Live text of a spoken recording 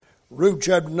Ruth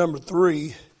chapter number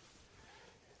 3.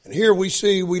 And here we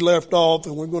see we left off,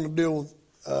 and we're going to deal with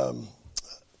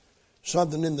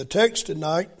something in the text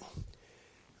tonight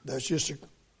that's just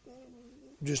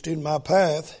in my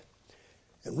path.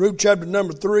 And Ruth chapter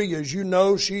number 3, as you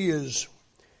know, she is,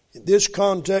 in this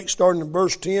context, starting in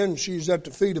verse 10, she's at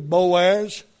the feet of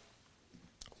Boaz.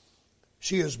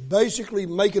 She is basically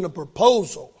making a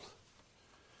proposal.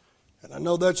 And I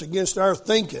know that's against our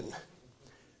thinking.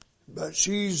 But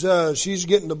she's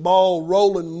getting the ball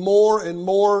rolling more and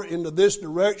more into this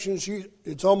direction.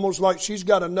 It's almost like she's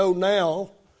got to know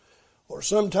now, or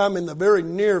sometime in the very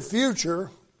near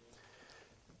future,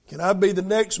 can I be the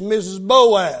next Mrs.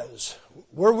 Boaz?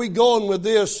 Where are we going with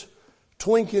this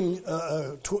twitching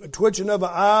of an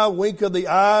eye, wink of the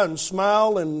eye, and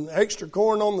smile, and extra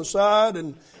corn on the side,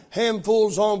 and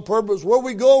handfuls on purpose? Where are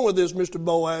we going with this, Mr.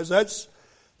 Boaz?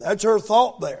 That's her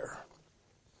thought there.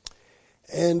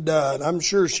 And I'm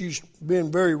sure she's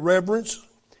been very reverent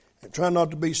and trying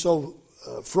not to be so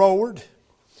froward.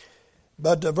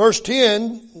 But verse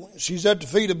 10, she's at the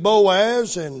feet of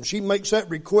Boaz, and she makes that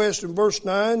request in verse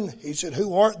 9. He said,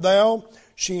 "Who art thou?"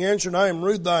 She answered, "I am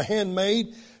Ruth thy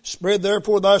handmaid. Spread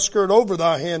therefore thy skirt over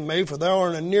thy handmaid, for thou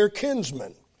art a near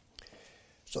kinsman."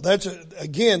 So that's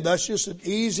just an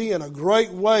easy and a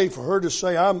great way for her to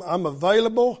say, I'm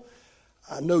available.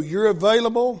 I know you're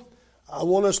available. I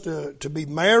want us to be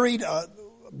married.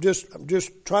 I'm just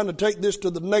trying to take this to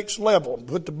the next level and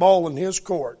put the ball in his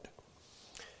court.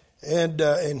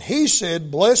 And he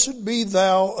said, "Blessed be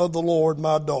thou of the Lord,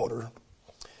 my daughter,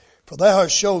 for thou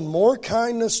hast shown more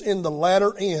kindness in the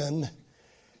latter end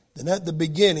than at the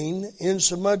beginning,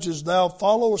 insomuch as thou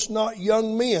followest not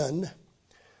young men,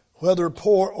 whether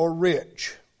poor or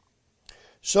rich."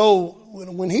 So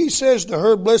when he says to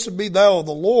her, "Blessed be thou of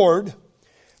the Lord,"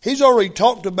 he's already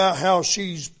talked about how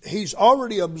he's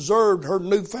already observed her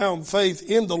newfound faith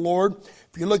in the Lord.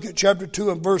 If you look at chapter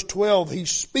 2 and verse 12, he's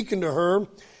speaking to her.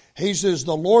 He says,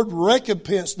 "The Lord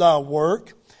recompense thy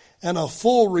work, and a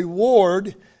full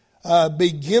reward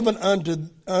be given unto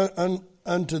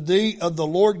thee of the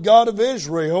Lord God of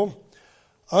Israel,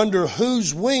 under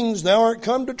whose wings thou art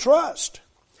come to trust."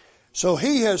 So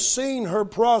he has seen her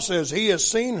process. He has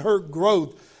seen her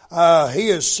growth. He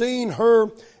has seen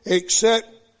her accept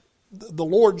the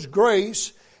Lord's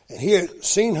grace, and he has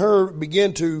seen her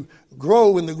begin to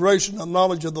grow in the grace and the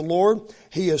knowledge of the Lord.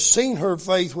 He has seen her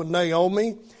faith with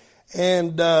Naomi,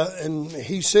 and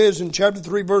he says in chapter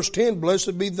 3 verse 10,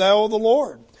 "Blessed be thou of the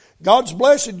Lord." God's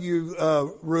blessed you,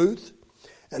 Ruth,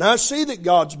 and I see that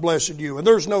God's blessed you, and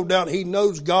there's no doubt he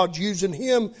knows God's using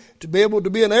him to be able to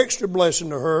be an extra blessing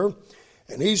to her.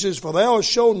 And he says, "For thou hast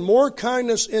shown more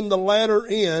kindness in the latter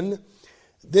end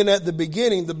than at the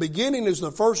beginning." The beginning is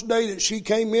the first day that she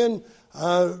came in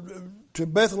to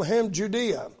Bethlehem,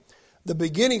 Judea. The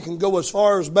beginning can go as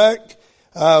far as back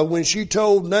when she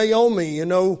told Naomi,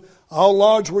 "I'll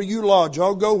lodge where you lodge.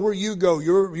 I'll go where you go.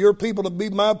 Your people to be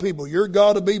my people. Your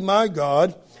God to be my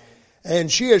God."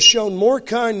 And she has shown more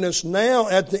kindness now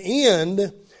at the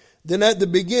end than at the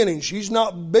beginning. She's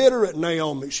not bitter at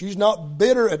Naomi. She's not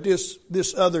bitter at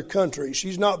this other country.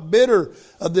 She's not bitter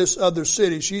of this other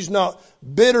city. She's not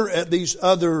bitter at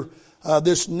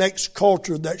this next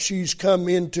culture that she's come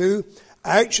into.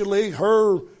 Actually,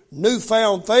 her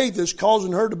newfound faith is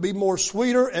causing her to be more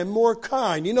sweeter and more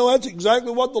kind. That's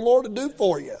exactly what the Lord will do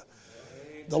for you.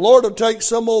 The Lord will take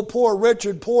some old poor,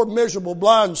 wretched, poor, miserable,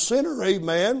 blind sinner,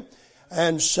 amen,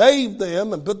 and save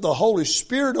them and put the Holy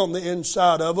Spirit on the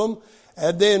inside of them,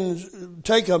 and then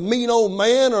take a mean old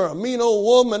man or a mean old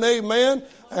woman, amen,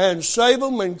 and save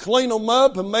them and clean them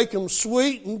up and make them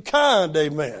sweet and kind,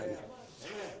 amen.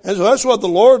 And so that's what the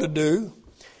Lord will do.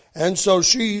 And so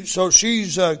she's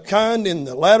kind in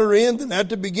the latter end than at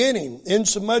the beginning,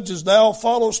 insomuch as thou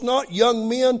followest not young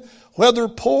men, whether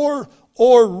poor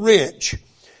or rich.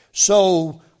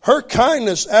 So her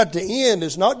kindness at the end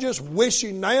is not just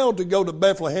wishing now to go to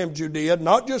Bethlehem, Judea,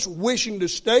 not just wishing to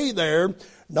stay there,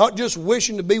 not just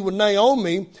wishing to be with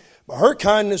Naomi, but her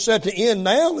kindness at the end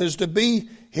now is to be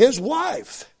his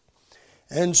wife.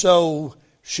 And so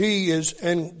she is,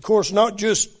 and of course not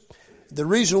just the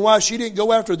reason why she didn't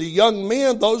go after the young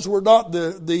men. Those were not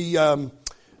the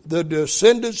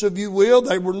descendants, if you will.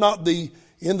 They were not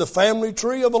in the family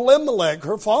tree of Elimelech,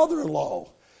 her father-in-law.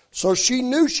 So she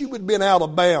knew she would have been out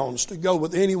of bounds to go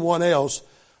with anyone else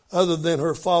other than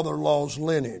her father-in-law's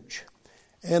lineage.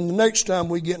 And the next time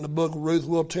we get in the book of Ruth,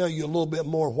 we'll tell you a little bit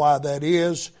more why that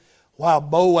is, why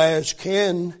Boaz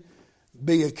can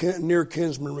be a near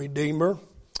kinsman redeemer,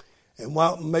 and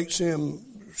what makes him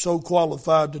so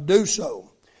qualified to do so.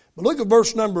 But look at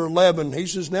verse number 11. He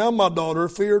says, "Now, my daughter,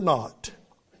 fear not.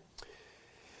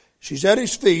 she's at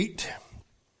his feet,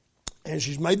 and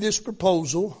she's made this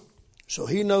proposal, so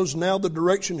he knows now the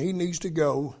direction he needs to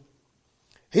go.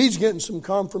 He's getting some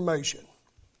confirmation.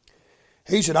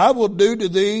 He said, I will do to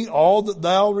thee all that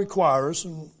thou requirest.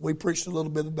 And we preached a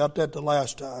little bit about that the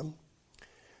last time.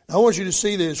 Now, I want you to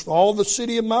see this. For all the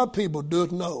city of my people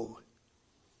doeth know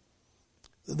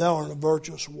that thou art a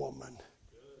virtuous woman.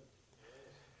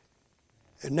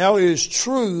 And now it is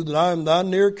true that I am thy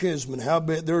near kinsman.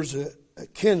 Howbeit there's a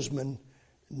kinsman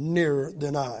nearer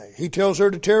than I. He tells her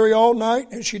to tarry all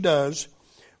night, and she does.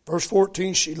 Verse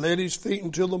 14, she led his feet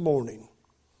until the morning.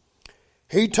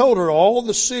 He told her all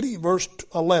the city, verse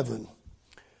 11,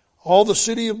 all the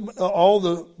city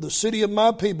of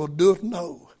my people doeth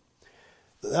know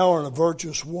that thou art a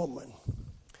virtuous woman.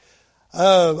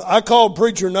 I called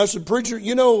preacher and I said, preacher,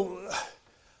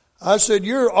 I said,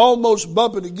 you're almost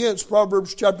bumping against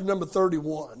Proverbs chapter number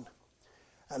 31.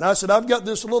 And I said, I've got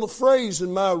this little phrase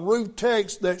in my root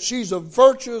text that she's a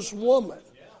virtuous woman.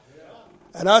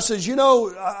 And I said,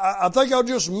 I think I'll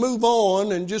just move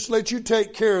on and just let you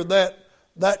take care of that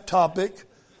topic,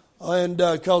 and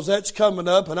because that's coming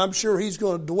up, and I'm sure he's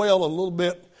going to dwell a little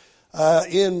bit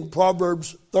in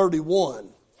Proverbs 31.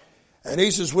 And he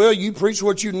says, well, you preach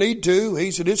what you need to.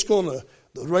 He said, it's going to,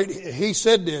 the rate, he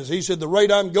said this, he said, the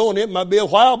rate I'm going, it might be a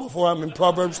while before I'm in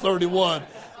Proverbs 31.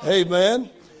 Amen.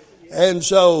 And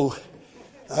so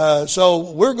I'll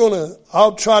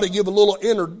try to give a little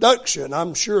introduction.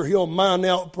 I'm sure he'll mine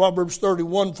out Proverbs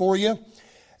 31 for you.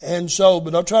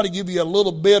 But I'll try to give you a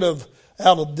little bit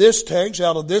out of this text,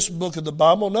 out of this book of the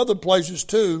Bible, and other places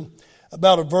too,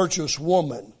 about a virtuous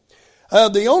woman.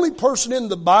 The only person in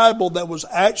the Bible that was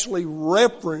actually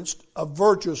referenced a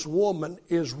virtuous woman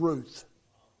is Ruth.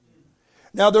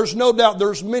 Now, there's no doubt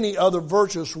there's many other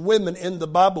virtuous women in the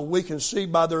Bible we can see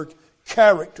by their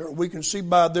character. We can see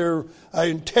by their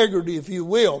integrity, if you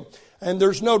will. And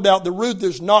there's no doubt that Ruth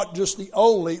is not just the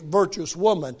only virtuous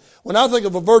woman. When I think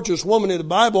of a virtuous woman in the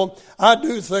Bible, I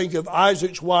do think of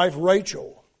Isaac's wife,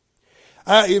 Rachel.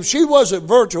 If she wasn't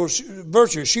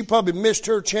virtuous, she probably missed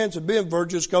her chance of being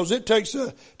virtuous, because it takes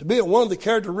to be one of the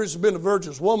characteristics of being a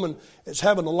virtuous woman is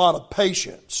having a lot of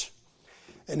patience.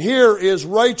 And here is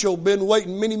Rachel, been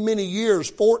waiting many, many years,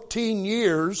 14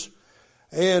 years,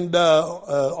 and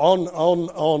on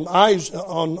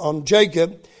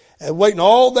Jacob. And waiting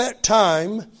all that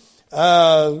time,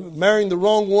 marrying the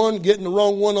wrong one, getting the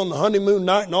wrong one on the honeymoon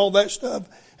night and all that stuff.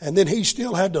 And then he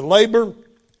still had to labor.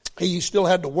 He still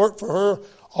had to work for her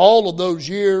all of those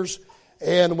years.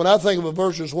 And when I think of a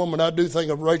virtuous woman, I do think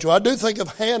of Rachel. I do think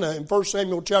of Hannah in 1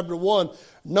 Samuel chapter 1.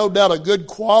 No doubt a good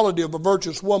quality of a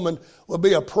virtuous woman would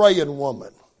be a praying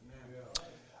woman.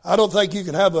 I don't think you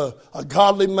can have a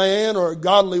godly man or a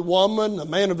godly woman, a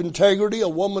man of integrity, a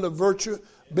woman of virtue,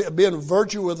 being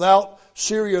virtue without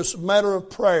serious matter of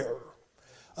prayer.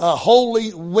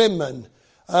 Holy women,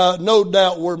 no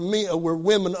doubt, were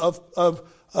women of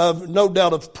no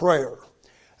doubt of prayer.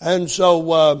 And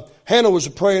so Hannah was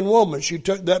a praying woman. She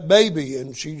took that baby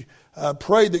and she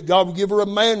prayed that God would give her a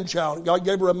man-child. God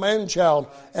gave her a man-child,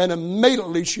 and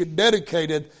immediately she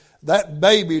dedicated that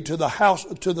baby to the house,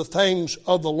 to the things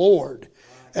of the Lord,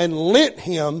 and lent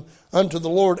him unto the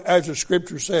Lord, as the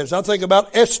Scripture says. I think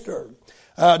about Esther.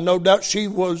 No doubt she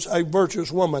was a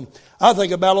virtuous woman. I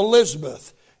think about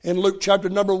Elizabeth in Luke chapter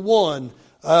number 1,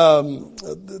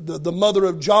 the mother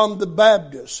of John the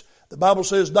Baptist. The Bible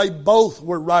says they both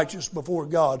were righteous before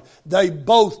God. They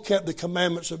both kept the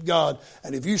commandments of God.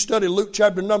 And if you study Luke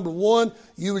chapter number 1,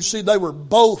 you would see they were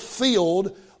both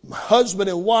filled, husband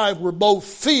and wife were both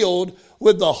filled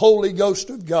with the Holy Ghost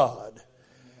of God.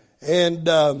 And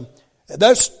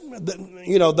that's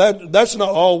not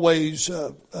always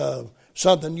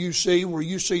something you see, where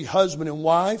you see husband and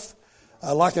wife,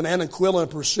 like an Aquila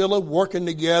and Priscilla working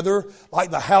together,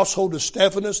 like the household of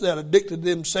Stephanus that addicted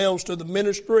themselves to the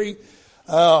ministry.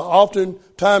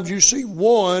 Oftentimes you see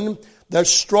one that's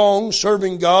strong,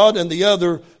 serving God, and the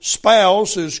other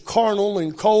spouse is carnal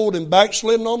and cold and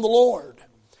backslidden on the Lord.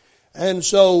 And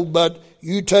so, but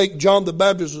you take John the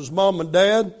Baptist's mom and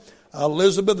dad,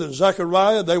 Elizabeth and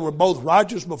Zechariah, they were both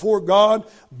righteous before God,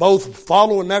 both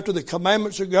following after the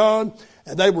commandments of God,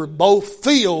 and they were both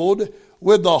filled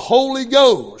with the Holy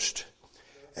Ghost.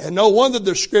 And no wonder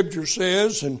the Scripture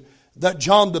says and that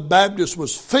John the Baptist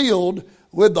was filled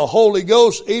with the Holy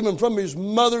Ghost even from his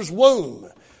mother's womb.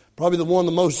 Probably one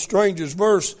of the most strangest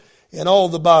verse in all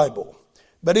the Bible.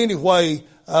 But anyway,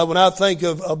 when I think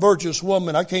of a virtuous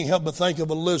woman, I can't help but think of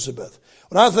Elizabeth.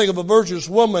 When I think of a virtuous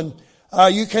woman,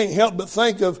 you can't help but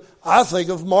think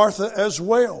of Martha as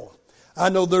well. I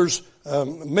know there's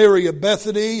Mary of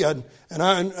Bethany, and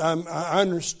I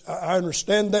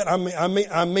understand that.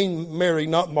 I mean Mary,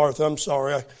 not Martha. I'm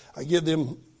sorry. I get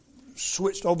them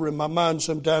switched over in my mind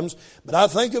sometimes. But I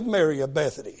think of Mary of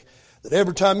Bethany, that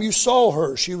every time you saw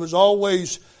her, she was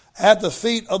always at the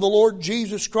feet of the Lord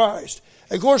Jesus Christ.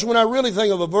 And of course, when I really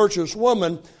think of a virtuous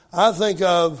woman, I think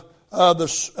of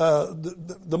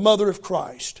the mother of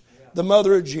Christ, the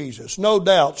mother of Jesus. No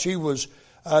doubt she was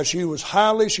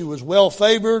well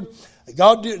favored.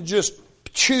 God didn't just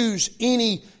choose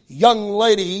any young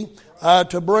lady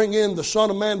to bring in the Son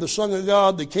of Man, the Son of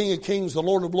God, the King of Kings, the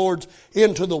Lord of Lords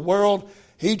into the world.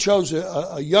 He chose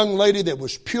a young lady that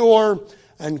was pure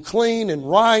and clean and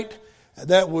right.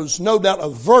 That was no doubt a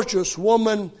virtuous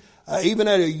woman, even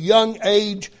at a young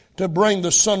age, to bring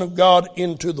the Son of God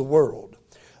into the world.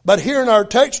 But here in our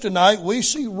text tonight, we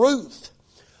see Ruth,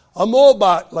 a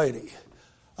Moabite lady,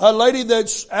 a lady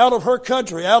that's out of her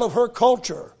country, out of her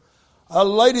culture, a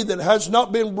lady that has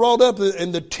not been brought up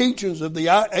in the teachings of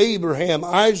the Abraham,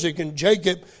 Isaac, and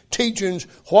Jacob teachings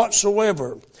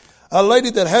whatsoever. A lady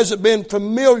that hasn't been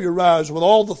familiarized with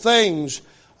all the things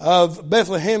of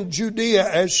Bethlehem, Judea,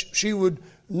 as she would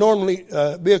normally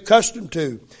be accustomed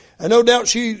to. And no doubt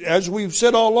she, as we've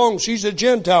said all along, she's a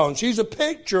Gentile, and she's a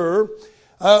picture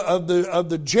of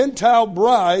the Gentile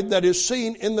bride that is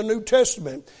seen in the New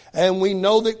Testament. And we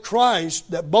know that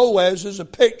that Boaz is a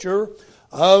picture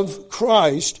of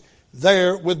Christ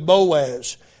there with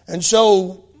Boaz. And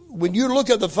so when you look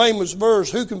at the famous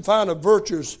verse, who can find a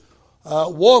virtuous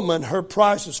woman, her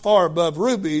price is far above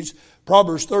rubies,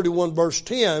 Proverbs 31 verse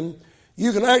 10,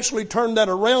 you can actually turn that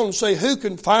around and say, who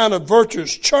can find a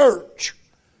virtuous church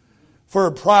for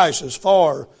a price as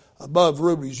far above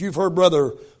rubies? You've heard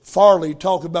Brother Farley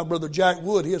talk about Brother Jack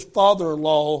Wood, his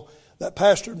father-in-law that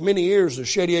pastored many years at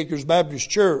Shady Acres Baptist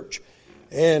Church.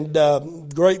 And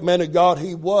great man of God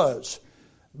he was.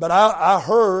 But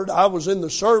I was in the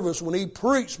service when he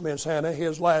preached, Miss Hannah,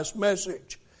 his last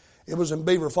message. It was in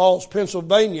Beaver Falls,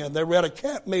 Pennsylvania. They were at a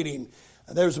camp meeting.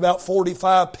 And there was about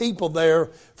 45 people there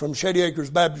from Shady Acres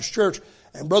Baptist Church.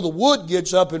 And Brother Wood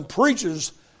gets up and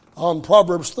preaches on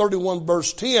Proverbs 31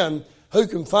 verse 10, who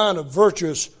can find a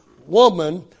virtuous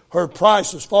woman, her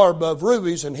price is far above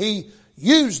rubies. And he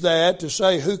used that to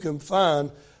say who can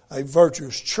find a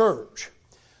virtuous church.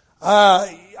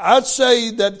 I'd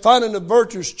say that finding a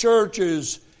virtuous church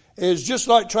is just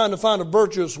like trying to find a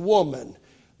virtuous woman.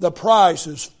 The price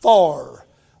is far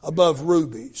above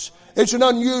rubies. It's an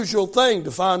unusual thing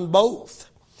to find both.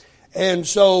 And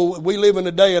so we live in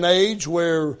a day and age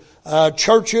where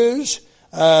churches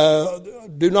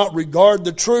do not regard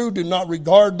the truth, do not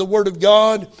regard the Word of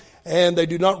God, and they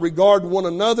do not regard one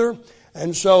another.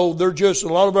 And so they're just, a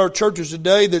lot of our churches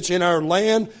today that's in our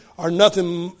land are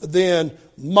nothing than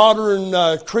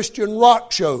modern Christian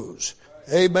rock shows.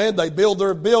 Amen. They build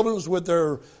their buildings with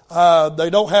they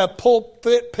don't have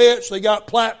pulpit pits, they got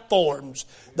platforms.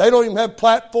 They don't even have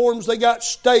platforms, they got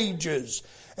stages.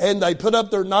 And they put up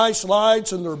their nice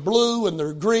lights, and they're blue, and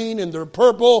they're green, and they're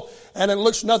purple, and it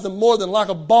looks nothing more than like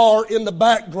a bar in the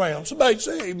background. Somebody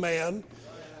say amen.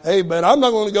 Amen. I'm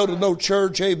not going to go to no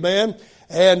church, amen,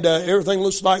 and everything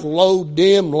looks like low,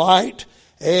 dim light.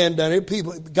 And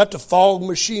people got the fog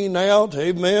machine out,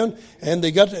 amen. And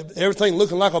they got everything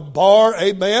looking like a bar,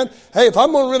 amen. Hey, if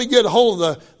I'm going to really get a hold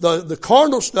of the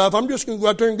carnal stuff, I'm just going to go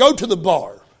out there and go to the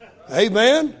bar,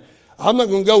 amen. I'm not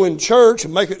going to go in church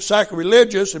and make it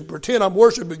sacrilegious and pretend I'm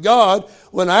worshiping God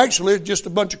when actually it's just a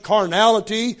bunch of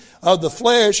carnality of the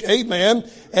flesh, amen.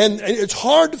 And it's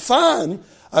hard to find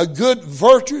a good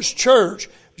virtuous church,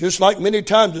 just like many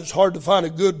times it's hard to find a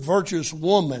good virtuous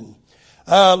woman.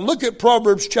 Look at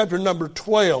Proverbs chapter number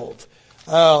 12.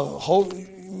 Might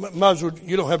as well,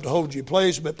 you don't have to hold your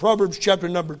place, but Proverbs chapter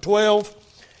number 12.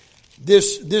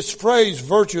 This phrase,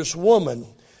 virtuous woman,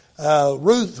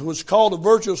 Ruth was called a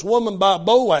virtuous woman by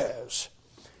Boaz,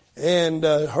 and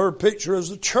her picture is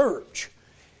the church.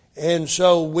 And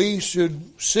so we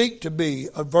should seek to be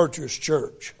a virtuous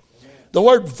church. The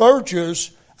word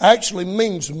virtuous actually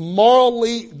means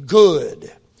morally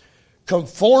good,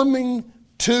 conforming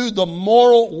to the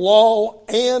moral law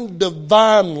and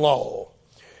divine law.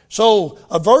 So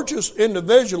a virtuous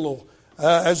individual,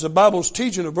 as the Bible's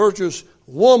teaching, a virtuous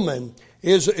woman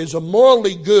is a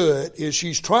morally good, is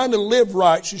she's trying to live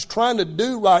right, she's trying to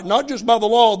do right, not just by the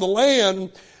law of the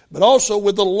land, but also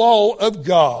with the law of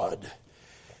God.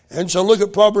 And so look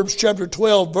at Proverbs chapter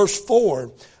 12, verse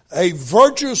 4. A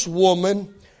virtuous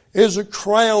woman is a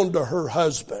crown to her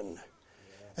husband.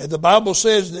 And the Bible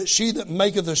says that she that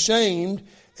maketh ashamed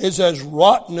is as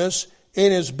rottenness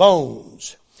in his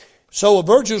bones. So a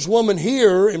virtuous woman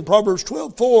here in Proverbs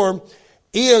 12:4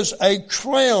 is a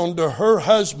crown to her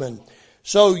husband.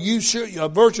 So a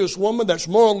virtuous woman that's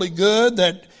morally good,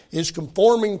 that is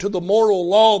conforming to the moral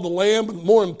law of the land, but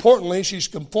more importantly, she's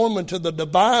conforming to the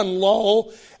divine law,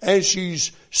 and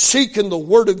she's seeking the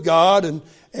Word of God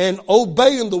and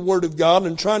obeying the Word of God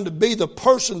and trying to be the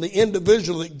person, the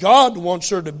individual that God wants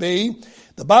her to be.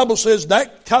 The Bible says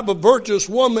that type of virtuous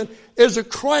woman is a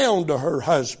crown to her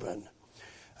husband.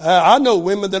 I know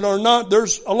women that are not,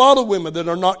 there's a lot of women that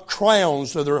are not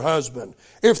crowns to their husband.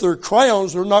 If they're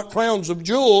crowns, they're not crowns of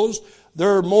jewels.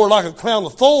 They're more like a crown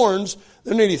of thorns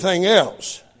than anything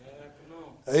else.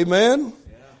 Amen?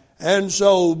 And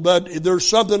so, but there's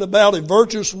something about a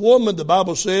virtuous woman, the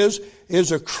Bible says,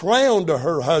 is a crown to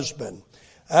her husband.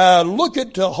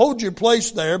 Hold your place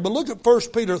there, but look at 1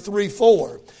 Peter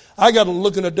 3:4. I got to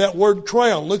looking at that word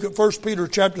crown. Look at 1 Peter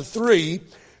chapter 3,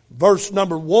 verse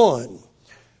number 1.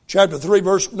 Chapter 3,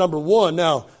 verse number 1.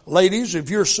 Now, ladies, if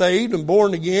you're saved and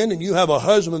born again and you have a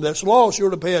husband that's lost, you're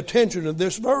to pay attention to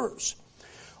this verse.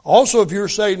 Also, if you're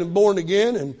saved and born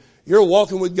again and you're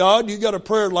walking with God, you got a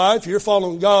prayer life, you're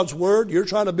following God's Word, you're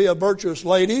trying to be a virtuous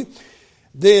lady,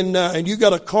 then and you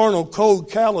got a carnal,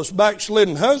 cold, callous,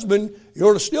 backslidden husband, you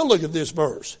ought to still look at this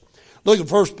verse. Look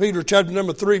at 1 Peter chapter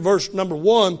number 3, verse number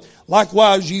 1.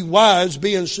 Likewise, ye wives,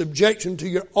 be in subjection to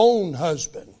your own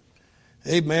husband.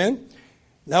 Amen.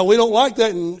 Now, we don't like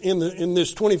that in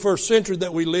this 21st century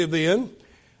that we live in,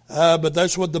 but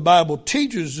that's what the Bible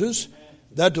teaches us,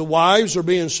 that the wives are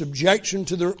being subjection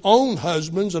to their own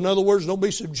husbands. In other words, don't be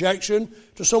subjection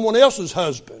to someone else's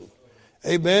husband.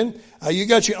 Amen. You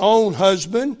got your own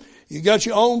husband. You got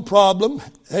your own problem.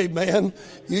 Amen.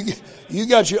 You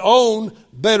got your own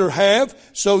better half.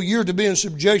 So you're to be in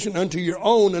subjection unto your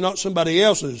own and not somebody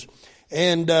else's.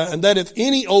 And that if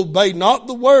any obey not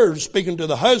the word, speaking to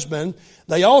the husband,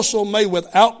 they also may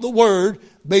without the word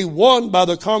be won by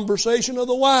the conversation of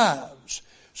the wives.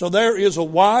 So there is a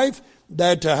wife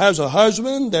that has a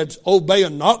husband that's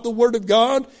obeying not the word of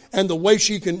God, and the way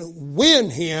she can win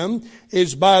him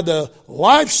is by the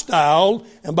lifestyle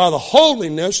and by the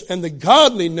holiness and the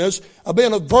godliness of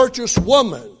being a virtuous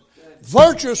woman.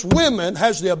 Virtuous women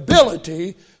has the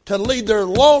ability to lead their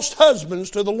lost husbands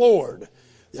to the Lord.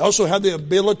 They also have the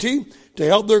ability to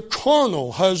help their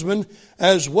carnal husband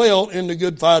as well in the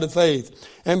good fight of faith.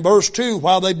 And verse 2,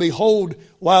 while they,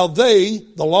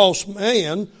 the lost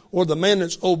man, or the man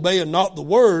that's obeying not the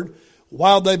word,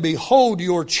 while they behold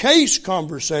your chaste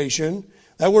conversation,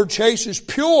 that word chaste is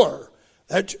pure.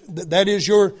 That is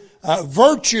your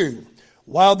virtue.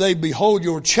 While they behold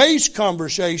your chaste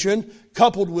conversation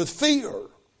coupled with fear.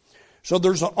 So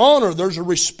there's an honor, there's a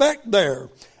respect there.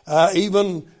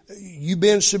 Even you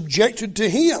being subjected to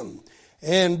him.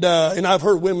 And I've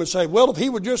heard women say, well, if he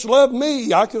would just love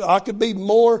me, I could be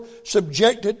more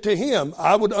subjected to him.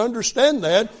 I would understand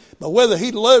that. But whether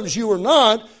he loves you or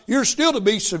not, you're still to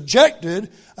be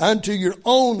subjected unto your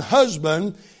own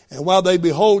husband. And while they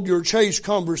behold your chaste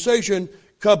conversation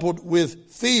coupled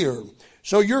with fear.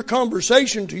 So your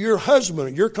conversation to your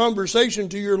husband, your conversation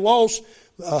to your lost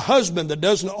husband that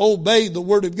doesn't obey the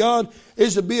word of God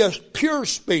is to be a pure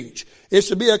speech. It's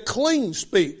to be a clean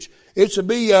speech. It's to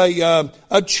be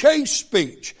a chaste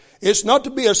speech. It's not to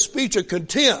be a speech of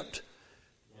contempt.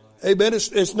 Amen.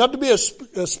 It's not to be a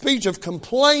speech of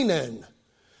complaining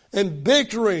and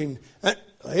bickering.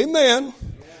 Amen.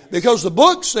 Because the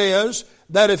book says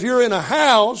that if you're in a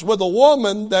house with a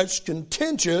woman that's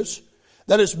contentious,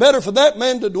 that it's better for that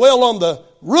man to dwell on the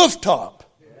rooftop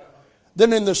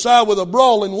than in the side with a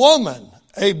brawling woman.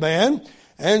 Amen.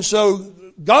 And so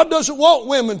God doesn't want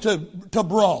women to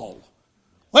brawl.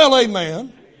 Well,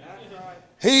 amen.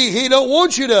 He don't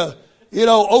want you to,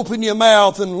 open your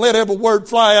mouth and let every word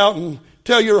fly out and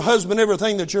tell your husband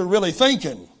everything that you're really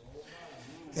thinking.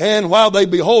 And while they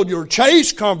behold your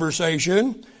chaste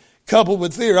conversation coupled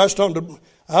with fear,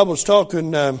 I was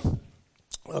talking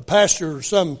a pastor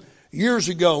some years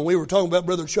ago, and we were talking about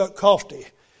Brother Chuck Coffey.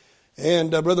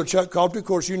 And Brother Chuck Coffey, of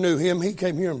course, you knew him. He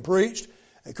came here and preached.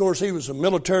 Of course, he was a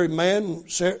military man,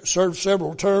 served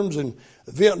several terms in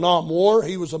the Vietnam War.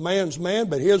 He was a man's man,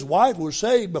 but his wife was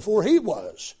saved before he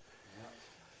was.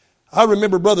 I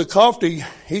remember Brother Coffey,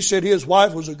 he said his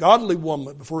wife was a godly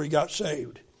woman before he got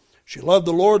saved. She loved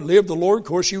the Lord, lived the Lord. Of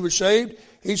course, she was saved.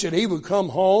 He said he would come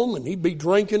home and he'd be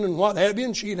drinking and what have you,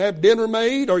 and she'd have dinner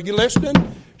made. Are you listening?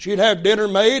 She'd have dinner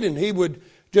made, and he would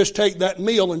just take that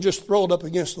meal and just throw it up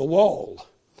against the wall.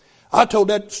 I told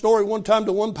that story one time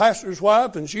to one pastor's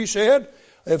wife, and she said,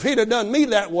 if he'd have done me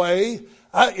that way,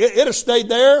 it'd have stayed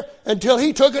there until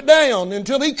he took it down,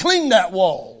 until he cleaned that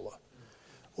wall.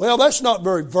 Well, that's not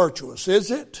very virtuous,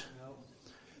 is it?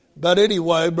 But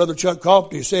anyway, Brother Chuck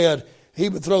Coffey said he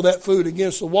would throw that food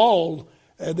against the wall,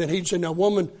 and then he'd say, now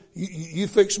woman, you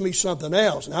fix me something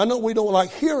else. Now I know we don't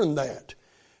like hearing that,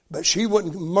 but she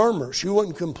wouldn't murmur. She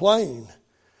wouldn't complain.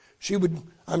 She would,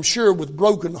 I'm sure, with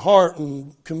broken heart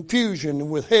and confusion and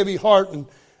with heavy heart and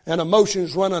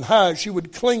emotions running high, she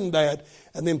would cling that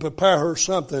and then prepare her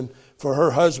something for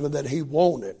her husband that he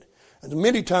wanted. And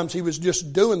many times he was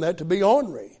just doing that to be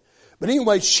ornery. But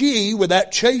anyway, she, with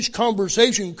that chaste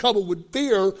conversation coupled with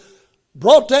fear,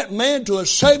 brought that man to a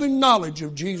saving knowledge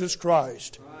of Jesus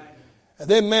Christ. And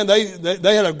then, man, they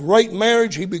had a great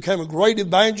marriage. He became a great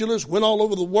evangelist, went all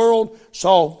over the world,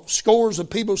 saw scores of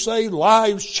people saved,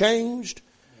 lives changed.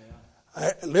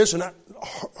 Yeah. Listen,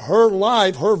 her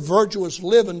life, her virtuous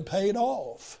living paid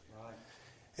off. Right.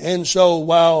 And so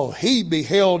while he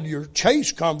beheld your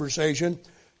chaste conversation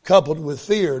coupled with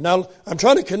fear. Now, I'm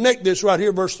trying to connect this right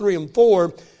here, verse 3 and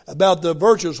 4, about the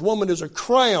virtuous woman is a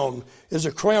crown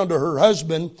to her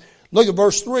husband. Look at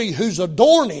verse 3, who's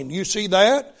adorning. You see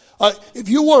that? If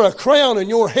you wore a crown in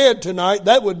your head tonight,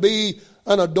 that would be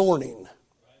an adorning.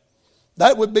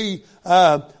 That would be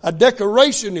a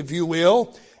decoration, if you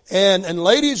will. And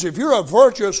ladies, if you're a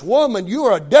virtuous woman,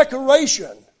 you're a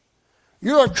decoration.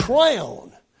 You're a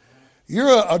crown.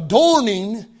 You're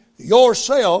adorning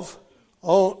yourself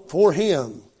for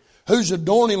him. Whose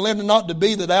adorning led not to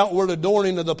be that outward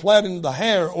adorning of the plaiting of the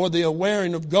hair or the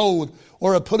wearing of gold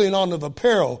or a putting on of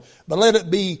apparel, but let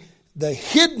it be the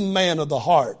hidden man of the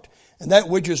heart, and that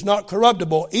which is not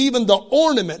corruptible, even the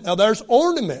ornament. Now there's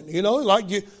ornament,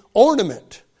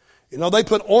 ornament. They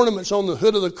put ornaments on the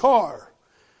hood of the car.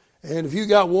 And if you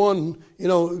got one,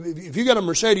 if you got a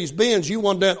Mercedes-Benz, you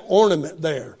want that ornament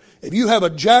there. If you have a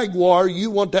Jaguar,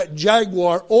 you want that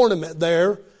Jaguar ornament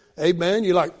there. Amen.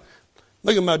 You're like,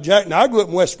 look at my Jack. Now I grew up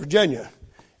in West Virginia.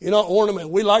 Ornament.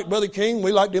 We like, Brother King,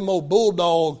 we like them old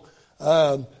Bulldog.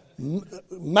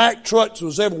 Mack trucks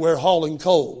was everywhere hauling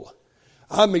coal.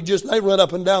 I mean, they run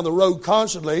up and down the road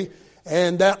constantly,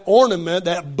 and that ornament,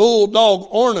 that Bulldog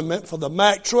ornament for the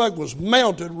Mack truck was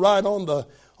mounted right on the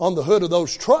hood of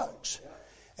those trucks.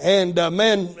 And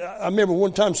man, I remember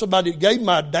one time somebody gave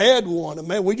my dad one, and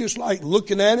man, we just like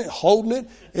looking at it, holding it.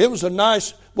 It was a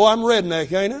nice, boy, I'm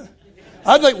redneck, ain't it?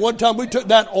 I think one time we took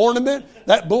that ornament,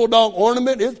 that Bulldog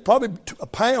ornament, it's probably a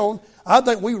pound. I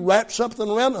think we wrapped something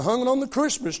around and hung it on the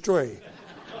Christmas tree.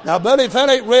 Now, buddy, if that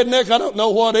ain't redneck, I don't know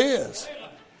what is.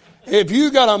 If you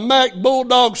got a Mack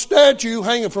Bulldog statue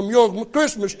hanging from your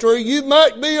Christmas tree, you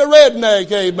might be a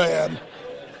redneck, amen.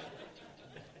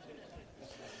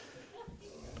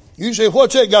 You say,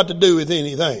 what's that got to do with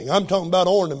anything? I'm talking about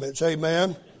ornaments,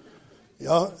 amen.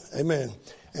 Yeah, amen.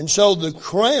 And so the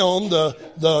crown, the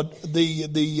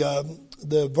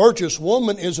virtuous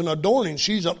woman is an adorning.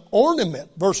 She's an ornament.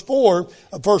 Verse 4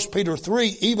 of 1 Peter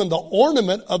 3, even the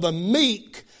ornament of a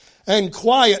meek and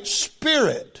quiet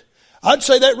spirit. I'd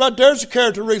say that right there is the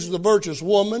characteristic of the virtuous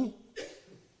woman.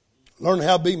 Learn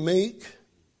how to be meek.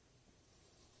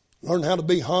 Learn how to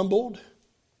be humbled.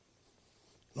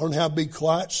 Learn how to be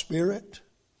quiet spirit.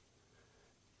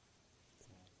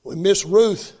 When Miss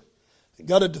Ruth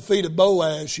got at the feet of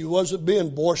Boaz, she wasn't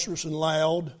being boisterous and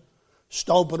loud,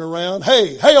 stomping around.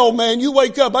 Hey, old man, you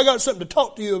wake up. I got something to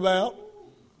talk to you about.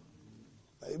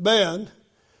 Amen.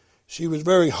 She was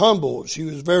very humble. She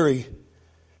was very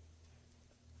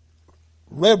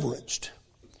reverenced.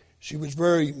 She was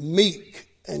very meek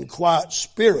and quiet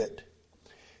spirit.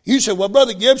 You say, well,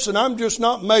 Brother Gibson, I'm just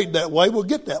not made that way. Well,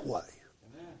 get that way.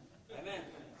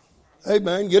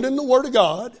 Amen. Get in the Word of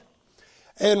God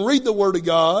and read the Word of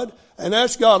God and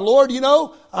ask God, Lord,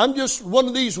 I'm just one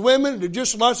of these women that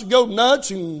just likes to go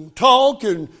nuts and talk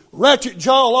and ratchet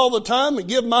jaw all the time and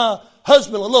give my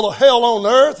husband a little hell on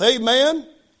earth. Amen.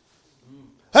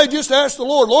 Hey, just ask the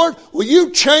Lord, will you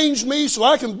change me so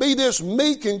I can be this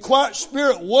meek and quiet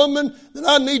spirit woman that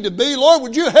I need to be? Lord,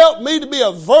 would you help me to be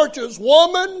a virtuous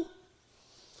woman?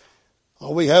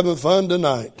 Are we having fun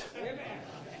tonight?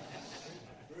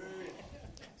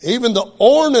 Even the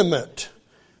ornament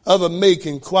of a meek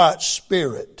and quiet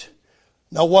spirit.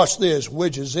 Now watch this,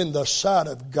 which is in the sight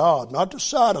of God, not the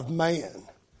sight of man,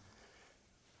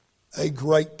 a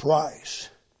great price.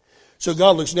 So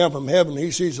God looks down from heaven. He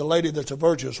sees a lady that's a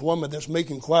virtuous woman, that's meek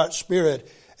and quiet spirit,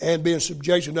 and being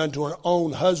subjected unto her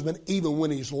own husband, even when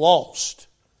he's lost.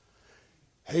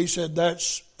 He said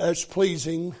that's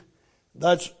pleasing.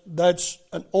 That's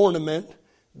an ornament.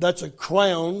 That's a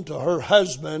crown to her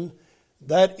husband.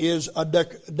 That is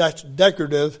that's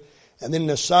decorative. And in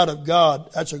the sight of God,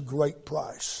 that's a great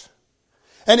price.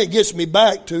 And it gets me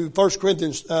back to 1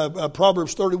 Corinthians,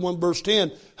 Proverbs 31 verse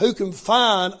 10. Who can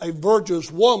find a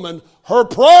virtuous woman? Her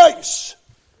price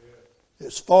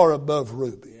is far above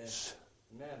rubies.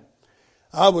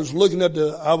 I was looking at,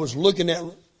 I was looking at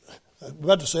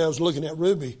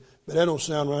Ruby, but that don't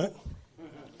sound right.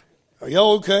 Are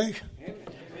y'all okay?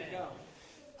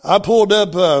 I pulled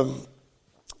up,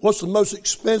 what's the most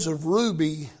expensive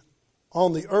ruby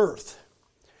on the earth?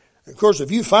 Of course,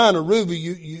 if you find a ruby,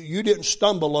 you didn't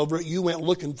stumble over it. You went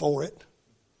looking for it.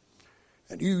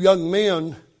 And you young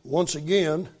men, once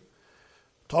again,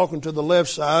 talking to the left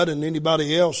side and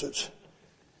anybody else that's,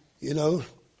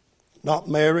 not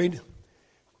married.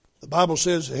 The Bible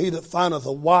says, he that findeth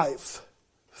a wife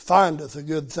findeth a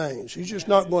good thing. She's just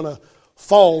not going to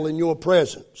fall in your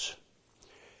presence.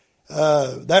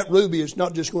 That ruby is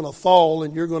not just going to fall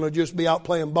and you're going to just be out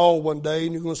playing ball one day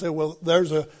and you're going to say, well,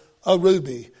 there's a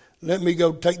ruby. Let me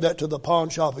go take that to the pawn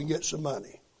shop and get some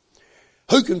money.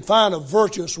 Who can find a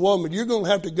virtuous woman? You're going to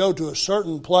have to go to a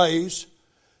certain place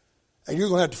and you're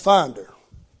going to have to find her.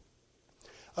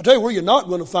 I'll tell you where you're not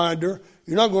going to find her.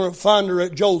 You're not going to find her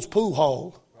at Joel's Pool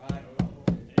Hall.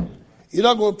 You're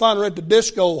not going to find her at the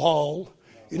disco hall.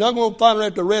 You're not going to find her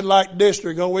at the red light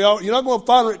district. You're not going to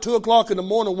find her at 2 o'clock in the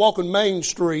morning walking Main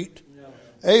Street.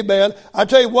 Amen. I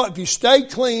tell you what, if you stay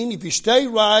clean, if you stay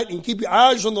right and keep your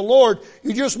eyes on the Lord,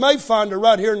 you just may find her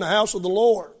right here in the house of the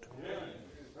Lord.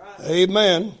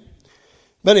 Amen.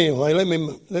 But anyway,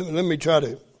 let me try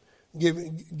to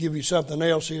give you something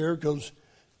else here,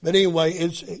 but anyway,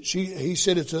 he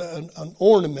said it's an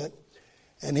ornament,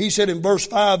 and he said in verse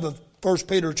 5 of 1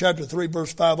 Peter chapter 3,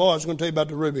 verse 5. I was going to tell you about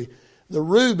the ruby. The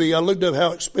ruby, I looked up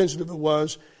how expensive it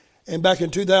was, and back in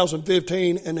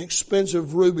 2015, an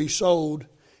expensive ruby sold.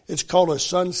 It's called a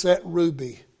sunset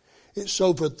ruby. It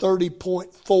sold for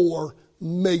 $30.4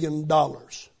 million.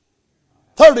 $30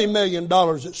 million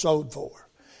it sold for.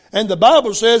 And the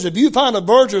Bible says if you find a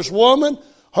virtuous woman,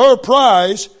 her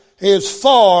price is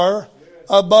far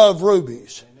above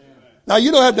rubies. Now,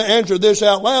 you don't have to answer this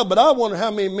out loud, but I wonder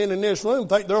how many men in this room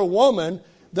think their woman,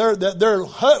 their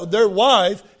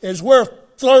wife is worth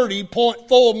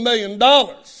 $30.4 million.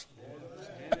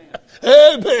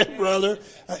 Amen, brother.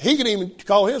 He can even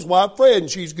call his wife Fred and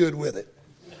she's good with it.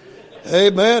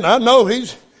 Amen. I know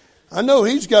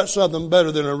he's got something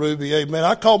better than a ruby. Amen.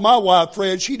 I called my wife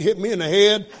Fred. She'd hit me in the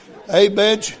head.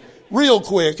 Amen. Real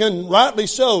quick, and rightly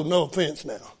so. No offense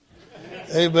now.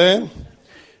 Amen.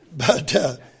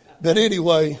 But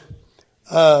anyway,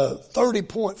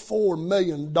 $30.4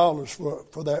 million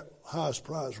for that highest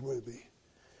prize ruby.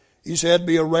 He said it'd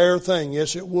be a rare thing.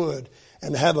 Yes, it would.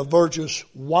 And to have a virtuous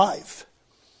wife,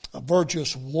 a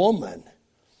virtuous woman,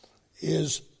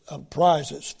 is a prize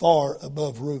that's far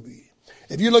above ruby.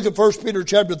 If you look at 1 Peter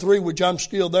chapter 3, which I'm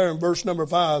still there in verse number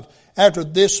 5, after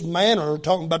this manner,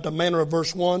 talking about the manner of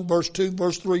verse 1, verse 2,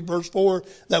 verse 3, verse 4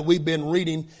 that we've been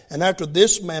reading, and after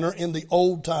this manner in the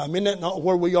old time. Isn't that not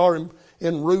where we are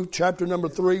in Ruth chapter number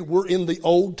 3? We're in the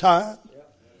old time.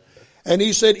 And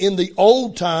he said, in the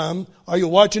old time, are you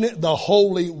watching it? The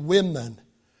holy women.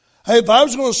 Hey, if I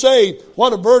was going to say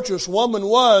what a virtuous woman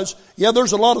was,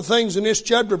 there's a lot of things in this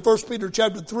chapter, 1 Peter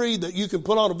chapter 3, that you can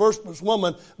put on a virtuous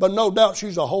woman, but no doubt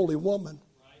she's a holy woman.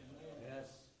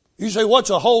 You say,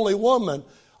 what's a holy woman?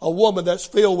 A woman that's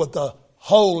filled with the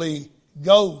Holy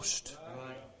Ghost.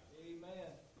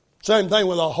 Same thing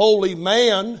with a holy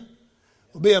man.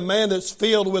 Will be a man that's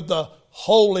filled with the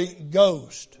Holy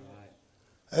Ghost.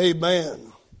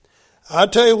 Amen. I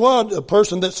tell you what, a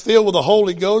person that's filled with the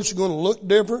Holy Ghost is going to look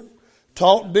different,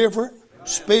 talk different,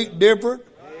 speak different,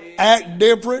 act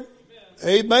different.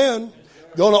 Amen.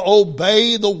 Going to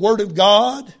obey the Word of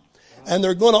God, and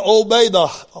they're going to obey the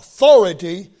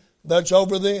authority that's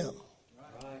over them.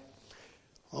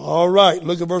 All right,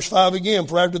 look at verse 5 again.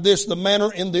 For after this, the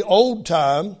manner in the old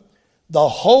time, the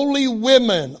holy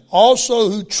women also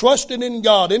who trusted in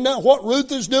God. Isn't that what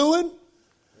Ruth is doing?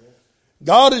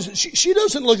 She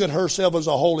doesn't look at herself as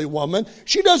a holy woman.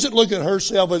 She doesn't look at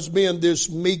herself as being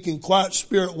this meek and quiet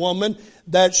spirit woman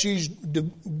that she's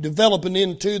developing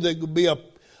into that could be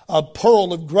a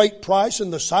pearl of great price in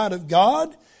the sight of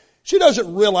God. She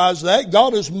doesn't realize that.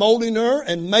 God is molding her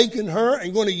and making her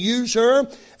and going to use her.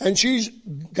 And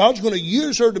God's going to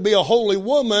use her to be a holy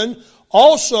woman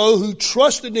also who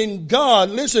trusted in God.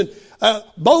 Listen,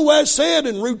 Boaz said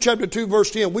in Ruth chapter 2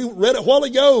 verse 10, we read it a while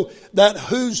ago, that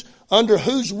under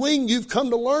whose wing you've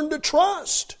come to learn to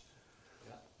trust.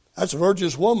 That's a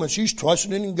virtuous woman. She's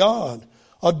trusting in God.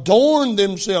 Adorn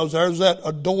themselves. There's that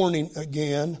adorning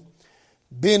again.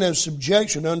 Being in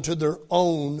subjection unto their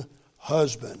own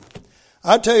husband.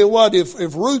 I tell you what, if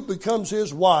Ruth becomes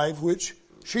his wife, which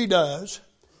she does,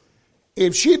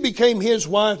 if she became his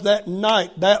wife that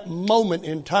night, that moment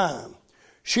in time,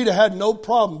 she'd have had no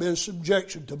problem being in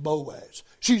subjection to Boaz.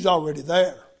 She's already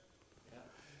there.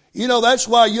 You know, that's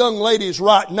why young ladies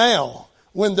right now,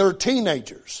 when they're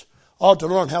teenagers, ought to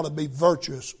learn how to be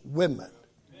virtuous women.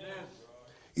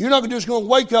 You're not just going to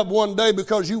wake up one day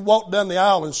because you walked down the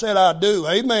aisle and said, I do.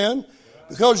 Amen.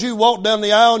 Because you walked down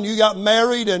the aisle and you got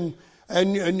married and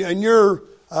you're,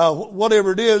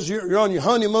 whatever it is, you're on your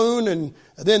honeymoon and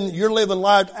then you're living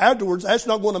life afterwards. That's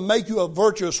not going to make you a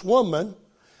virtuous woman.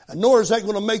 And nor is that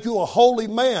going to make you a holy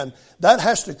man. That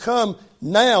has to come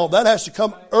now. That has to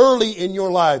come early in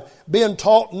your life. Being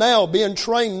taught now, being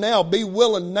trained now, be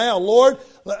willing now. Lord,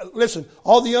 listen,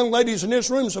 all the young ladies in this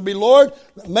room shall be, Lord,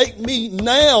 make me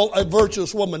now a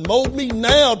virtuous woman. Mold me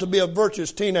now to be a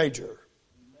virtuous teenager.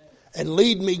 And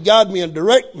lead me, guide me, and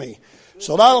direct me.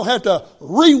 So that I don't have to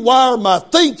rewire my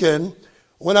thinking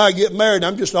when I get married.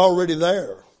 I'm just already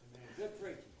there.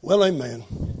 Well, amen.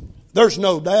 There's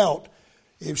no doubt.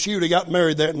 If she would have got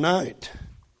married that night,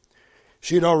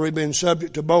 she'd already been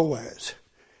subject to Boaz.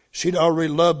 She'd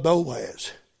already loved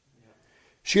Boaz.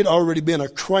 She'd already been a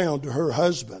crown to her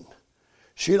husband.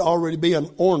 She'd already be an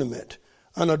ornament,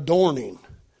 an adorning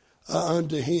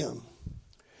unto him.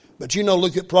 But you know,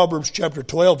 look at Proverbs chapter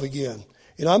 12 again.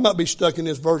 You know, I might be stuck in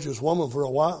this virtuous woman for a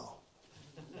while.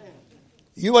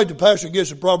 You wait till Pastor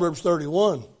gets to Proverbs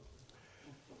 31.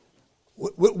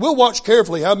 We'll watch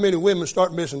carefully how many women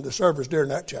start missing the service during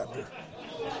that chapter.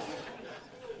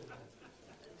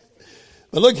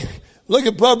 But look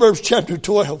at Proverbs chapter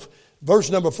 12, verse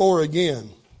number 4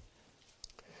 again.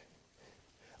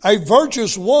 A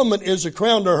virtuous woman is a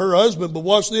crown to her husband, but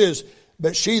watch this.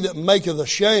 But she that maketh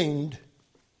ashamed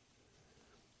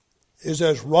is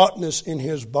as rottenness in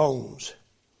his bones.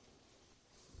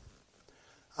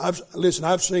 I've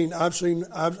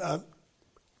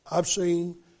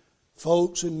seen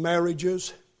folks in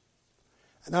marriages,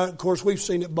 and of course we've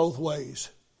seen it both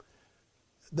ways,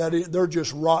 that they're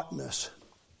just rottenness.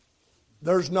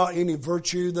 There's not any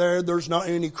virtue there. There's not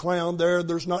any crown there.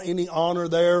 There's not any honor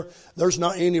there. There's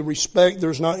not any respect.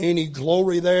 There's not any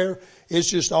glory there.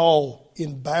 It's just all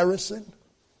embarrassing.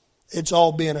 It's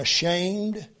all being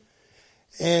ashamed.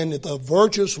 And if a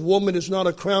virtuous woman is not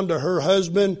a crown to her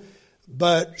husband,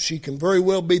 but she can very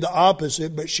well be the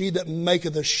opposite, but she that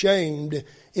maketh ashamed,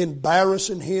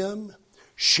 embarrassing him,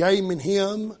 shaming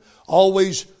him,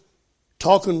 always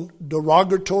talking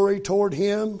derogatory toward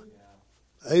him.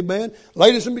 Amen.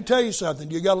 Ladies, let me tell you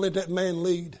something. You got to let that man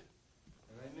lead.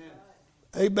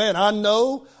 Amen. I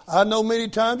know many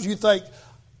times you think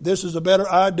this is a better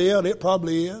idea, and it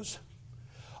probably is.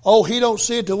 Oh, he don't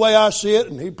see it the way I see it,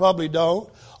 and he probably don't.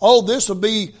 Oh, this will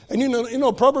be, and you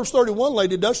know, Proverbs 31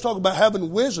 lady does talk about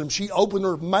having wisdom. She opened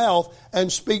her mouth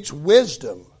and speaks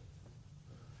wisdom.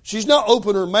 She's not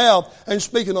opening her mouth and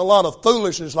speaking a lot of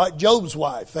foolishness like Job's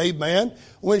wife. Amen.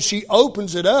 When she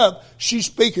opens it up, she's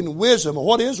speaking wisdom. And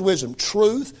what is wisdom?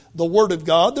 Truth, the Word of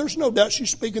God. There's no doubt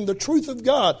she's speaking the truth of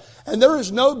God. And there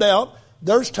is no doubt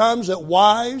there's times that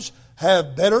wives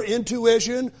have better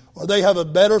intuition or they have a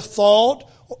better thought.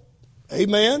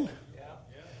 Amen.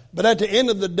 But at the end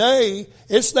of the day,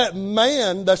 it's that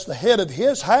man that's the head of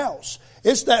his house.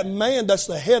 It's that man that's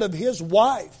the head of his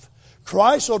wife.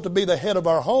 Christ ought to be the head of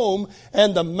our home,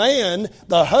 and the man,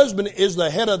 the husband, is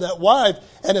the head of that wife.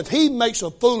 And if he makes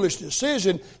a foolish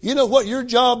decision, you know what your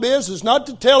job is not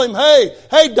to tell him,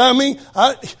 hey, dummy,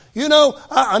 I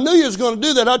knew you was going to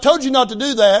do that. I told you not to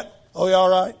do that. Oh, you all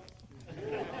right?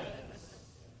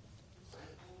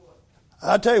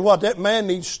 I tell you what, that man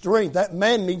needs strength. That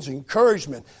man needs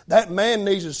encouragement. That man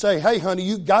needs to say, hey, honey,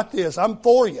 you got this. I'm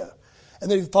for you.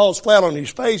 And then if he falls flat on his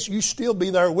face, you still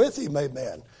be there with him,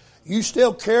 amen. You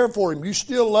still care for him. You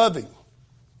still love him.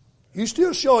 You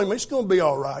still show him it's going to be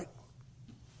all right.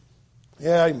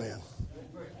 Yeah, amen.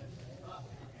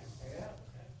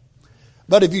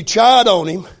 But if you chide on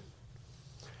him,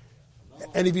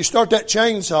 and if you start that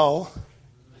chainsaw,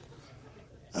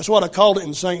 that's what I called it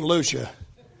in St. Lucia.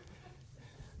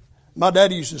 My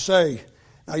daddy used to say,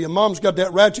 now your mom's got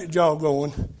that ratchet jaw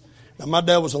going. Now my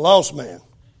dad was a lost man.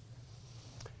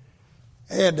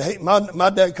 And my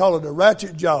dad called it a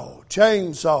ratchet jaw,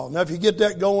 chainsaw. Now, if you get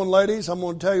that going, ladies, I'm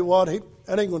going to tell you what,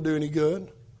 that ain't going to do any good.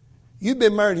 You've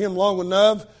been married to him long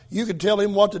enough, you can tell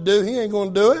him what to do. He ain't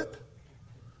going to do it.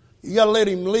 You got to let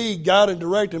him lead, guide, and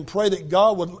direct, and pray that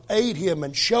God would aid him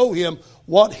and show him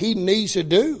what he needs to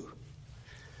do.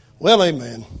 Well,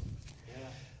 amen.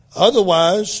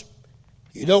 Otherwise,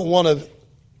 you don't want to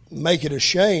make it a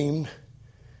shame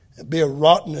and be a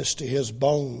rottenness to his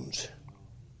bones.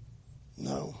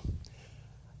 No.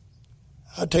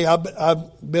 I tell you,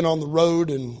 I've been on the road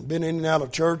and been in and out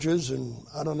of churches, and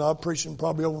I don't know, I've preached in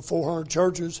probably over 400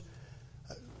 churches,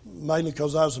 mainly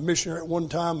because I was a missionary at one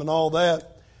time and all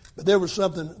that. But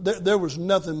there was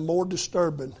nothing more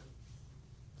disturbing.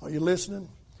 Are you listening?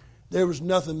 There was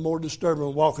nothing more disturbing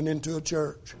than walking into a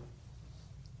church.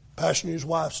 Pastor and his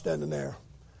wife standing there.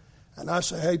 And I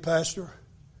say, hey, Pastor,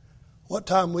 what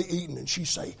time we eating? And she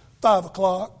say, 5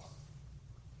 o'clock.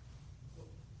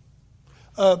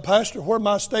 Pastor, where am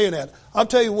I staying at? I'll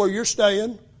tell you where you're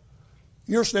staying.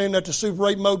 You're staying at the Super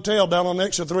 8 Motel down on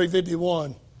exit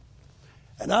 351.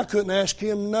 And I couldn't ask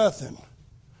him nothing.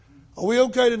 Are we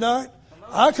okay tonight?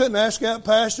 I couldn't ask that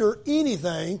pastor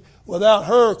anything without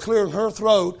her clearing her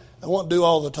throat and wanting to do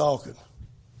all the talking.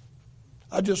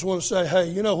 I just want to say, hey,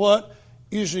 you know what?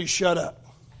 You just need to shut up.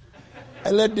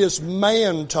 And let this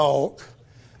man talk.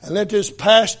 And let this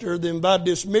pastor that invited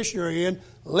this missionary in,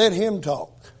 let him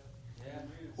talk.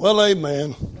 Well,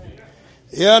 amen.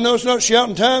 Yeah, I know it's not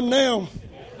shouting time now.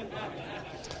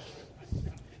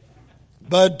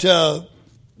 But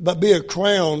be a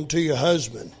crown to your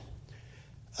husband.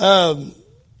 I'm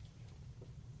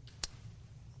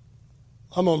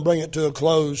going to bring it to a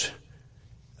close.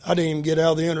 I didn't even get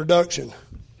out of the introduction.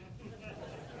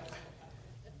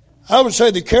 I would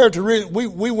say the characteristic.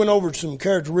 We went over some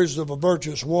characteristics of a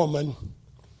virtuous woman.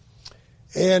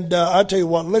 And I tell you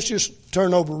what, let's just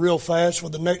turn over real fast for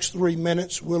the next 3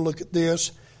 minutes. We'll look at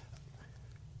this.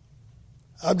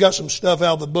 I've got some stuff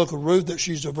out of the book of Ruth that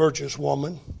she's a virtuous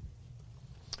woman.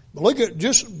 But look at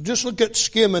just look at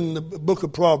skimming the book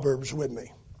of Proverbs with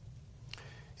me.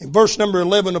 In verse number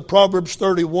 11 of Proverbs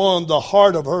 31, the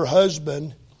heart of her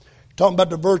husband, talking about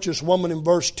the virtuous woman in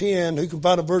verse 10, who can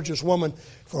find a virtuous woman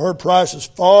for her price is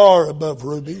far above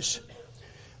rubies.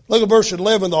 Look at verse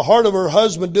 11. The heart of her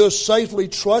husband doeth safely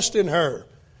trust in her.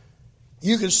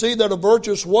 You can see that a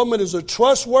virtuous woman is a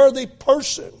trustworthy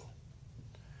person,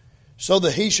 so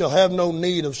that he shall have no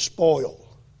need of spoil.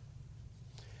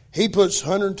 He puts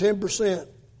 110%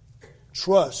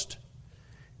 trust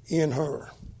in her.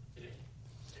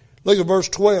 Look at verse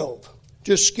 12.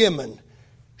 Just skimming.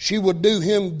 She will do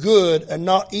him good and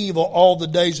not evil all the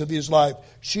days of his life.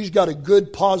 She's got a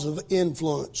good positive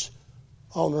influence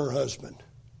on her husband.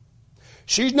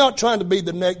 She's not trying to be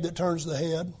the neck that turns the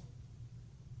head.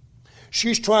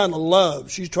 She's trying to love.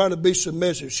 She's trying to be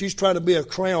submissive. She's trying to be a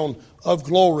crown of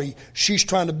glory. She's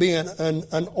trying to be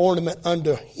an ornament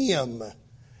unto him.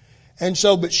 And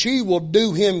so, but she will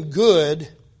do him good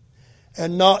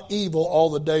and not evil all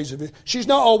the days of it. She's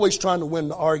not always trying to win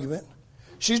the argument.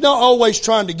 She's not always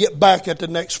trying to get back at the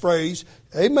next phrase.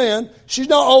 Amen. She's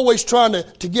not always trying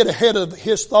to get ahead of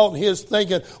his thought and his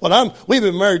thinking, well, we've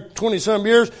been married 20-some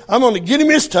years. I'm going to get him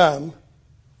this time.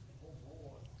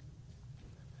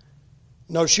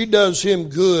 No, she does him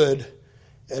good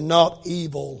and not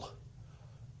evil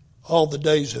all the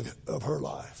days of her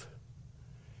life.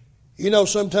 You know,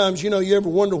 sometimes, you ever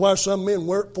wonder why some men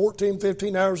work 14,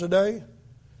 15 hours a day?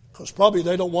 Because probably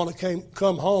they don't want to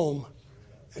come home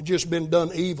and just been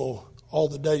done evil all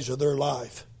the days of their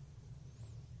life.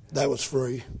 That was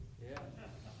free.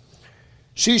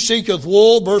 She seeketh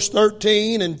wool, verse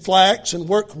 13, and flax, and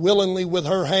work willingly with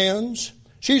her hands.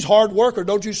 She's a hard worker.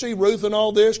 Don't you see Ruth and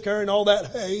all this, carrying all that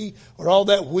hay or all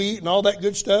that wheat and all that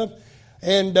good stuff?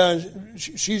 And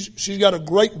she's got a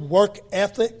great work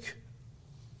ethic.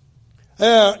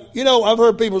 I've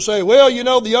heard people say, well,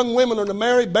 the young women are to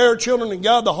marry, bear children, and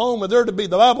guide the home, and the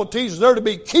Bible teaches they're to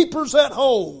be keepers at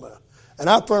home. And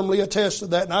I firmly attest to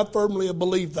that, and I firmly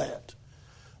believe that.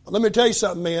 But let me tell you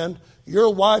something, man.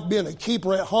 Your wife being a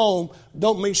keeper at home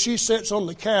don't mean she sits on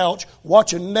the couch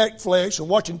watching Netflix and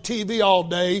watching TV all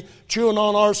day, chewing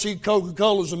on RC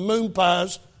Coca-Colas and moon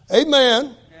pies.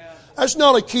 Amen. Yeah. That's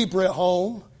not a keeper at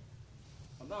home.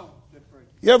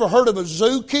 You ever heard of a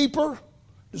zookeeper?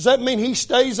 Does that mean he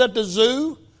stays at the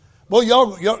zoo? Well,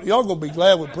 y'all going to be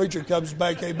glad when preacher comes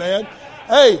back, amen.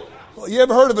 Hey, you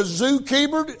ever heard of a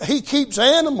zookeeper? He keeps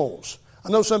animals. I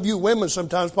know some of you women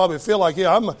sometimes probably feel like,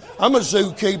 yeah, I'm a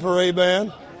zookeeper,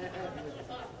 amen.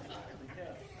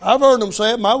 I've heard them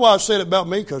say it. My wife said it about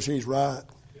me because she's right.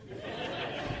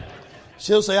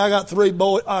 She'll say, I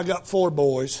got 4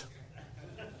 boys.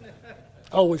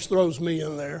 Always throws me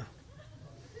in there.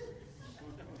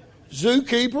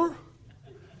 Zookeeper.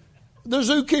 The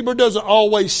zookeeper doesn't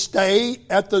always stay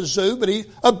at the zoo, but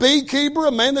a beekeeper,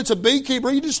 a man that's a beekeeper,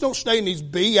 he just don't stay in his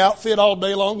bee outfit all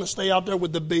day long and stay out there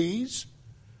with the bees.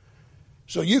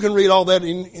 So you can read all that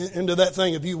into that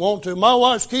thing if you want to. My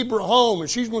wife's keeper at home, and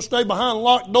she's going to stay behind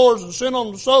locked doors and sit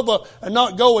on the sofa and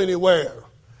not go anywhere.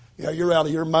 Yeah, you're out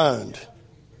of your mind.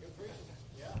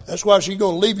 That's why she's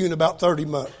going to leave you in about 30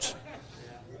 months.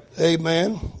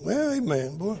 Amen. Well,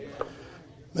 amen, boy.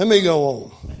 Let me go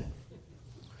on.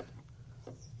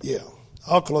 Yeah,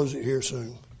 I'll close it here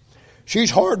soon. She's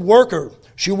hard worker.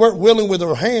 She worked willing with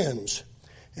her hands.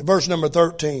 In verse number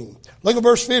 13. Look at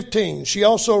verse 15. She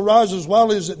also rises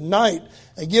while it is at night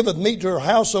and giveth meat to her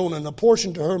household and a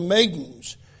portion to her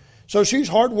maidens. So she's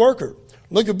hard worker.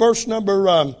 Look at verse number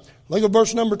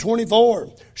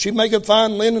 24. She maketh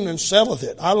fine linen and selleth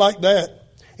it. I like that.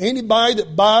 Anybody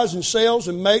that buys and sells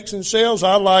and makes and sells,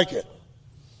 I like it.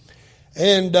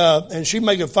 And she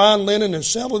maketh fine linen and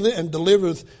selleth it and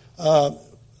delivereth.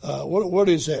 What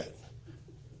is that?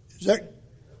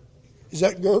 Is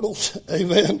that girdles?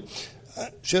 Amen. I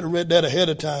should have read that ahead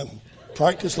of time.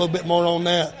 Practice a little bit more on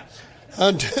that.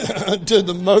 Unto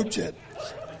the merchant.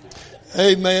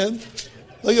 Amen.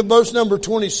 Look at verse number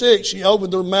 26. She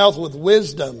opened her mouth with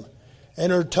wisdom,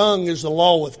 and her tongue is the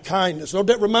law with kindness. Don't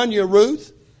that remind you of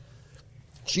Ruth?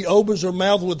 She opens her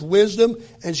mouth with wisdom,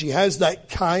 and she has that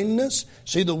kindness.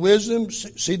 See the wisdom?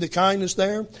 See the kindness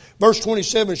there? Verse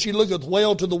 27, she looketh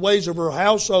well to the ways of her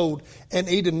household, and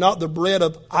eateth not the bread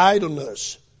of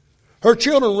idleness. Her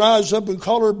children rise up and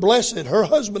call her blessed. Her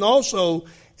husband also,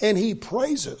 and he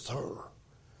praiseth her.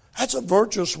 That's a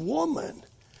virtuous woman.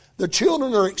 The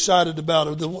children are excited about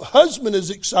her. The husband is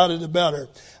excited about her.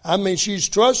 I mean, she's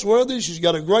trustworthy. She's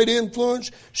got a great influence.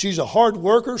 She's a hard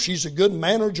worker. She's a good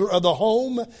manager of the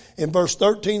home. In verse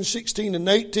 13, 16, and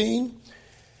 18.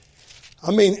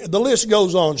 I mean, the list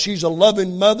goes on. She's a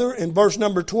loving mother. In verse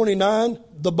number 29,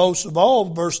 the boast of all.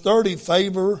 Verse 30,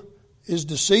 favor is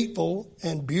deceitful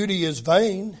and beauty is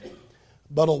vain.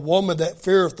 But a woman that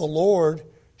feareth the Lord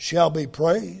shall be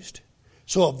praised.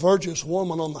 So a virtuous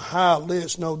woman on the high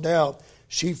list, no doubt,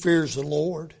 she fears the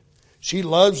Lord. She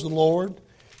loves the Lord.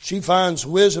 She finds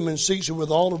wisdom and seeks it with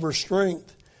all of her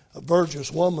strength. A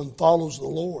virtuous woman follows the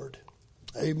Lord.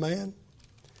 Amen.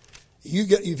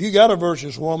 If you got a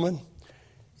virtuous woman,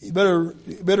 you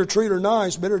better treat her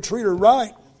nice. Better treat her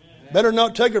right. Better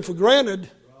not take her for granted.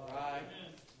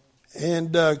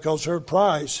 And because her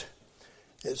price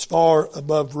is far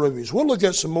above rubies. We'll look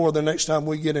at some more the next time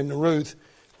we get into Ruth.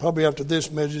 Probably after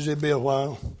this message, it'll be a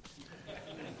while.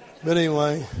 But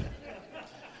anyway.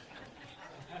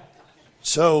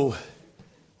 So,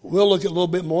 we'll look at a little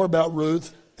bit more about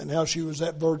Ruth and how she was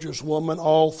that virtuous woman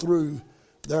all through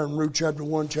there in Ruth chapter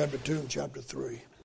 1, chapter 2, and chapter 3.